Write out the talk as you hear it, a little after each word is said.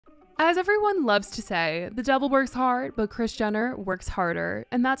As everyone loves to say, the devil works hard, but Kris Jenner works harder.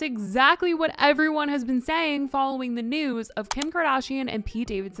 And that's exactly what everyone has been saying following the news of Kim Kardashian and Pete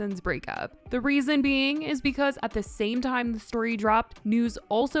Davidson's breakup. The reason being is because at the same time the story dropped, news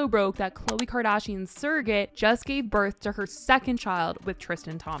also broke that Khloe Kardashian's surrogate just gave birth to her second child with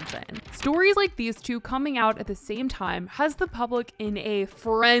Tristan Thompson. Stories like these two coming out at the same time has the public in a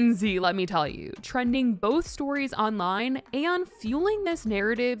frenzy, let me tell you, trending both stories online and fueling this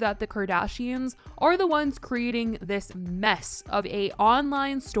narrative that the Kardashians are the ones creating this mess of a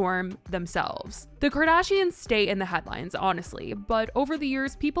online storm themselves. The Kardashians stay in the headlines, honestly, but over the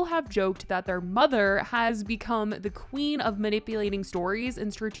years, people have joked that their mother has become the queen of manipulating stories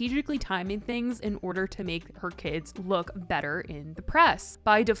and strategically timing things in order to make her kids look better in the press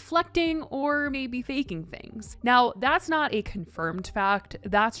by deflecting or maybe faking things. Now, that's not a confirmed fact,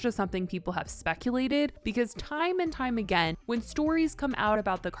 that's just something people have speculated, because time and time again, when stories come out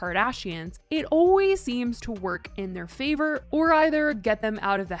about the Kardashians, it always seems to work in their favor or either get them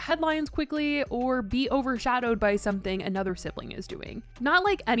out of the headlines quickly or be overshadowed by something another sibling is doing. Not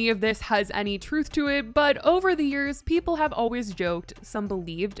like any of this has any truth to it, but over the years, people have always joked, some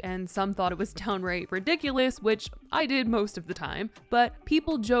believed, and some thought it was downright ridiculous, which I did most of the time, but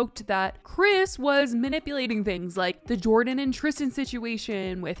people joked that Kris was manipulating things like the Jordan and Tristan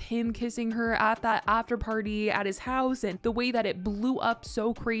situation with him kissing her at that after party at his house, and the way that it blew up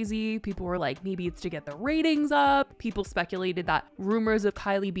so crazy. People were like, maybe it's to get the ratings up. People speculated that rumors of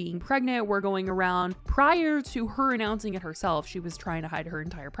Kylie being pregnant were going around prior to her announcing it herself. She was trying to hide her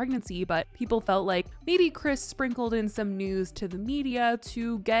entire pregnancy, but people felt like maybe Kris sprinkled in some news to the media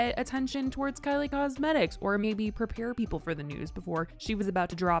to get attention towards Kylie Cosmetics, or maybe prepare people for the news before she was about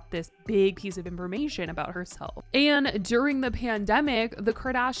to drop this big piece of information about herself. And during the pandemic, the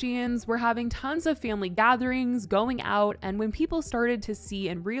Kardashians were having tons of family gatherings, going out, and when people started to see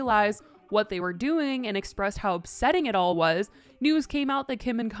and realize what they were doing and expressed how upsetting it all was, news came out that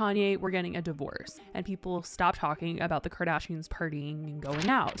Kim and Kanye were getting a divorce, and people stopped talking about the Kardashians partying and going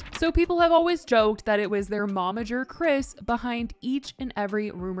out. So people have always joked that it was their momager Kris behind each and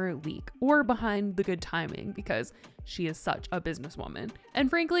every rumor leak, or behind the good timing, because she is such a businesswoman. And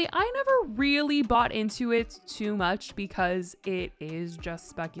frankly, I never really bought into it too much because it is just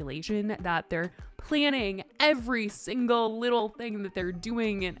speculation that they're planning every single little thing that they're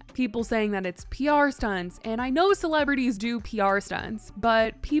doing, and people saying that it's PR stunts. And I know celebrities do PR stunts,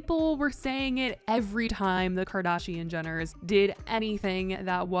 but people were saying it every time the Kardashian Jenners did anything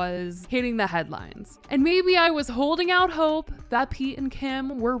that was hitting the headlines. And maybe I was holding out hope that Pete and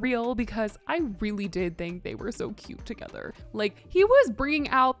Kim were real, because I really did think they were so cute together. Like, he was bringing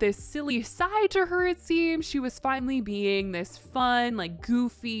out this silly side to her, it seems. She was finally being this fun, like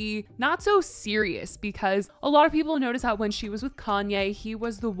goofy, not so serious, because a lot of people noticed that when she was with Kanye, he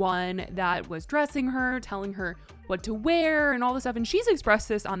was the one that was dressing her, telling her what to wear and all this stuff. And she's expressed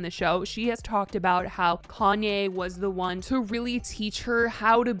this on the show. She has talked about how Kanye was the one to really teach her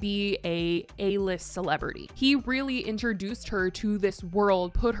how to be a A-list celebrity. He really introduced her to this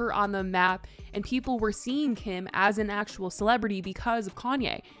world, put her on the map, and people were seeing Kim as an actual celebrity because of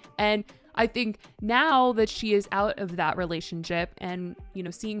Kanye. And I think now that she is out of that relationship and, you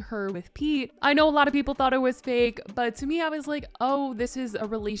know, seeing her with Pete, I know a lot of people thought it was fake, but to me, I was like, oh, this is a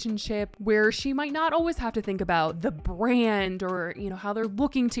relationship where she might not always have to think about the brand or, you know, how they're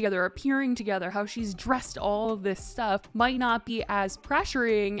looking together, appearing together, how she's dressed, all of this stuff might not be as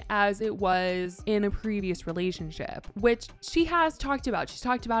pressuring as it was in a previous relationship, which she has talked about. She's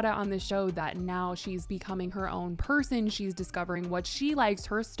talked about it on the show that now she's becoming her own person. She's discovering what she likes,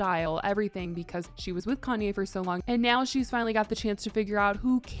 her style, everything, because she was with Kanye for so long, and now she's finally got the chance to figure out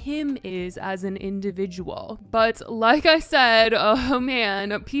who Kim is as an individual. But like I said, oh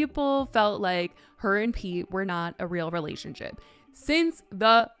man, people felt like her and Pete were not a real relationship since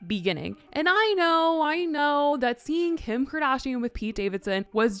the beginning. And I know that seeing Kim Kardashian with Pete Davidson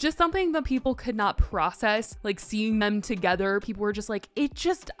was just something that people could not process. Like, seeing them together, people were just like,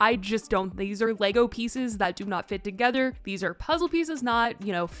 I just don't, these are Lego pieces that do not fit together. These are puzzle pieces not,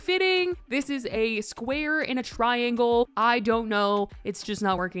 you know, fitting. This is a square in a triangle. I don't know. It's just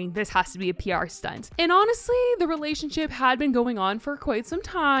not working. This has to be a PR stunt. And honestly, the relationship had been going on for quite some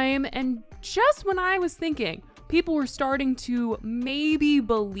time. And just when I was thinking, people were starting to maybe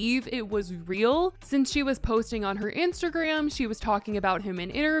believe it was real since she was posting on her Instagram. She was talking about him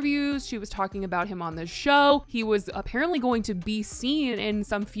in interviews. She was talking about him on the show. He was apparently going to be seen in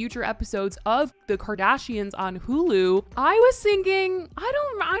some future episodes of The Kardashians on Hulu. I was thinking, I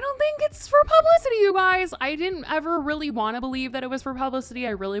don't think it's for publicity, you guys. I didn't ever really want to believe that it was for publicity.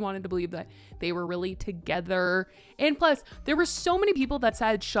 I really wanted to believe that they were really together. And plus, there were so many people that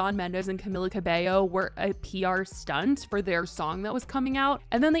said Shawn Mendes and Camila Cabello were a PR stunt for their song that was coming out.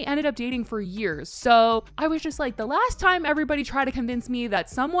 And then they ended up dating for years. So I was just like, the last time everybody tried to convince me that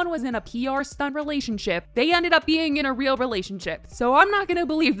someone was in a PR stunt relationship, they ended up being in a real relationship. So I'm not going to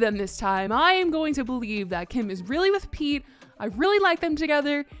believe them this time. I am going to believe that Kim is really with Pete. I really like them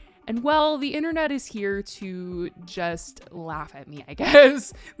together. And well, the internet is here to just laugh at me, I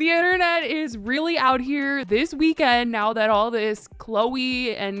guess. The internet is really out here this weekend now that all this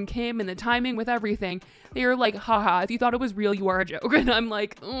Khloe and Kim and the timing with everything, they're like, haha, if you thought it was real, you are a joke. And I'm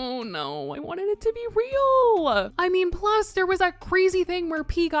like, oh no, I wanted it to be real. I mean, plus there was that crazy thing where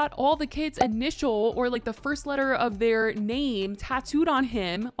P got all the kids' initial or like the first letter of their name tattooed on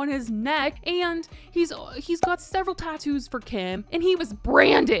him on his neck. And he's got several tattoos for Kim and he was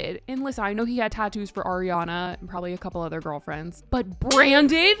branded. And listen, I know he had tattoos for Ariana and probably a couple other girlfriends, but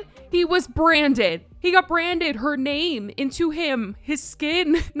branded? He was branded. He got branded, her name into him, his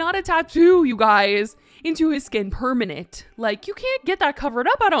skin, not a tattoo, you guys, into his skin, permanent. Like, you can't get that covered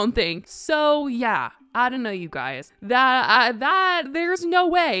up, I don't think. So yeah, I don't know, you guys, that there's no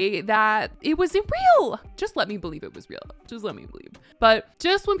way that it wasn't real. Just let me believe it was real. Just let me believe. But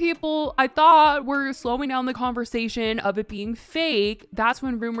just when people I thought were slowing down the conversation of it being fake, that's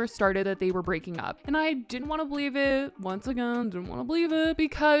when rumors started that they were breaking up. And I didn't want to believe it. Once again, didn't want to believe it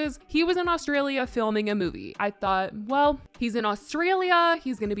because he was in Australia filming a movie. I thought, well, he's in Australia.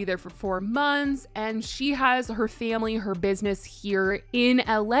 He's going to be there for 4 months. And she has her family, her business here in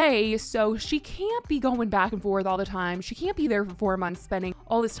LA. So she can't be going back and forth all the time. She can't be there for 4 months spending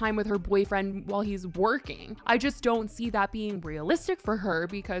all this time with her boyfriend while he's working. I just don't see that being realistic for her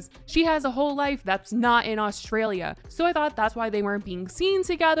because she has a whole life that's not in Australia. So I thought that's why they weren't being seen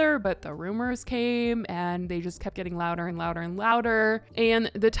together, but the rumors came and they just kept getting louder and louder and louder.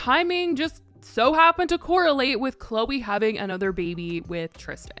 And the timing just so happened to correlate with Khloe having another baby with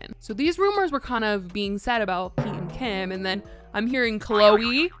Tristan. So these rumors were kind of being said about Pete and Kim, and then I'm hearing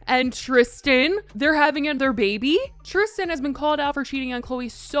Khloe and Tristan, they're having another baby. Tristan has been called out for cheating on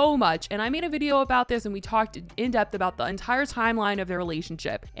Khloe so much, and I made a video about this and we talked in depth about the entire timeline of their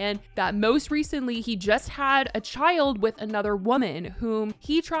relationship, and that most recently he just had a child with another woman whom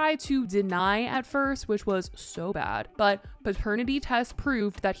he tried to deny at first, which was so bad, but paternity tests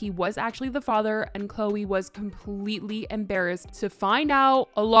proved that he was actually the father, and Khloe was completely embarrassed to find out,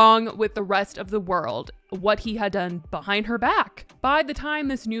 along with the rest of the world, what he had done behind her back. By the time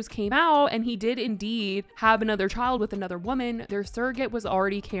this news came out and he did indeed have another child with another woman, their surrogate was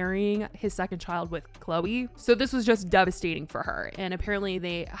already carrying his second child with Khloe. So this was just devastating for her. And apparently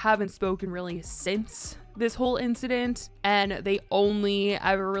they haven't spoken really since this whole incident, and they only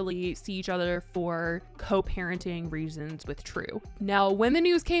ever really see each other for co-parenting reasons with True. Now, when the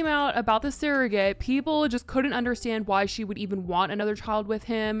news came out about the surrogate, people just couldn't understand why she would even want another child with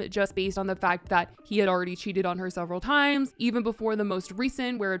him, just based on the fact that he had already cheated on her several times, even before the most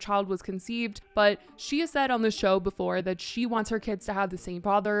recent where a child was conceived. But she has said on the show before that she wants her kids to have the same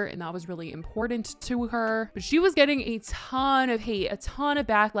father, and that was really important to her. But she was getting a ton of hate, a ton of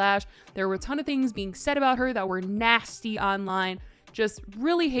backlash. There were a ton of things being said about her that were nasty online, just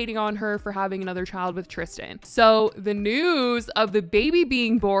really hating on her for having another child with Tristan. So the news of the baby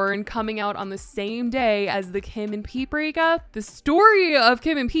being born coming out on the same day as the Kim and Pete breakup, the story of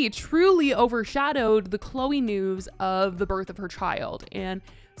Kim and Pete truly overshadowed the Khloe news of the birth of her child. And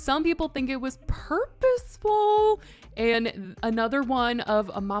some people think it was purposeful and another one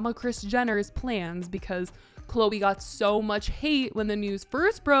of Mama Kris Jenner's plans, because Khloe got so much hate when the news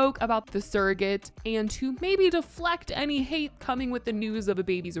first broke about the surrogate, and to maybe deflect any hate coming with the news of a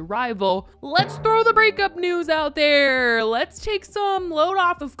baby's arrival, let's throw the breakup news out there. Let's take some load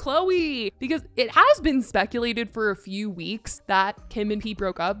off of Khloe, because it has been speculated for a few weeks that Kim and Pete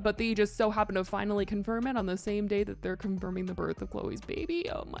broke up, but they just so happen to finally confirm it on the same day that they're confirming the birth of Khloe's baby.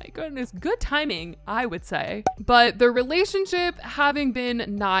 Oh my goodness, good timing, I would say. But the relationship having been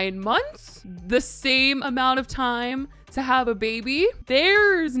 9 months, the same amount of time to have a baby,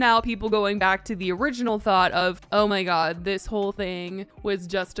 there's now people going back to the original thought of, oh my god, this whole thing was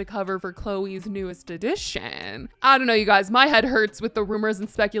just a cover for Khloe's newest edition. I don't know, you guys, my head hurts with the rumors and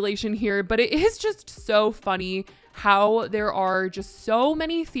speculation here, but it is just so funny how there are just so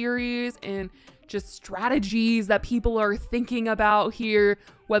many theories and just strategies that people are thinking about here,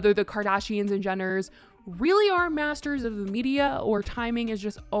 whether the Kardashians and Jenners really are masters of the media or timing is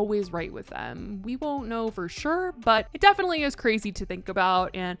just always right with them. We won't know for sure, but it definitely is crazy to think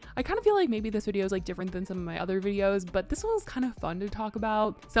about. And I kind of feel like maybe this video is like different than some of my other videos, but this one was kind of fun to talk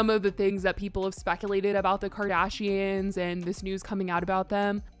about some of the things that people have speculated about the Kardashians and this news coming out about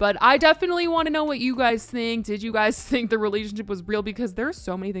them. But I definitely want to know what you guys think. Did you guys think the relationship was real? Because there's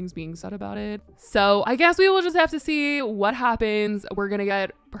so many things being said about it. So I guess we will just have to see what happens. We're gonna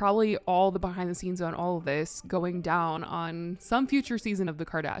get probably all the behind the scenes on all of this going down on some future season of the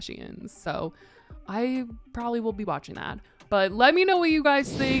Kardashians. So I probably will be watching that. But let me know what you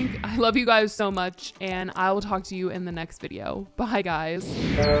guys think. I love you guys so much, and I will talk to you in the next video. Bye, guys.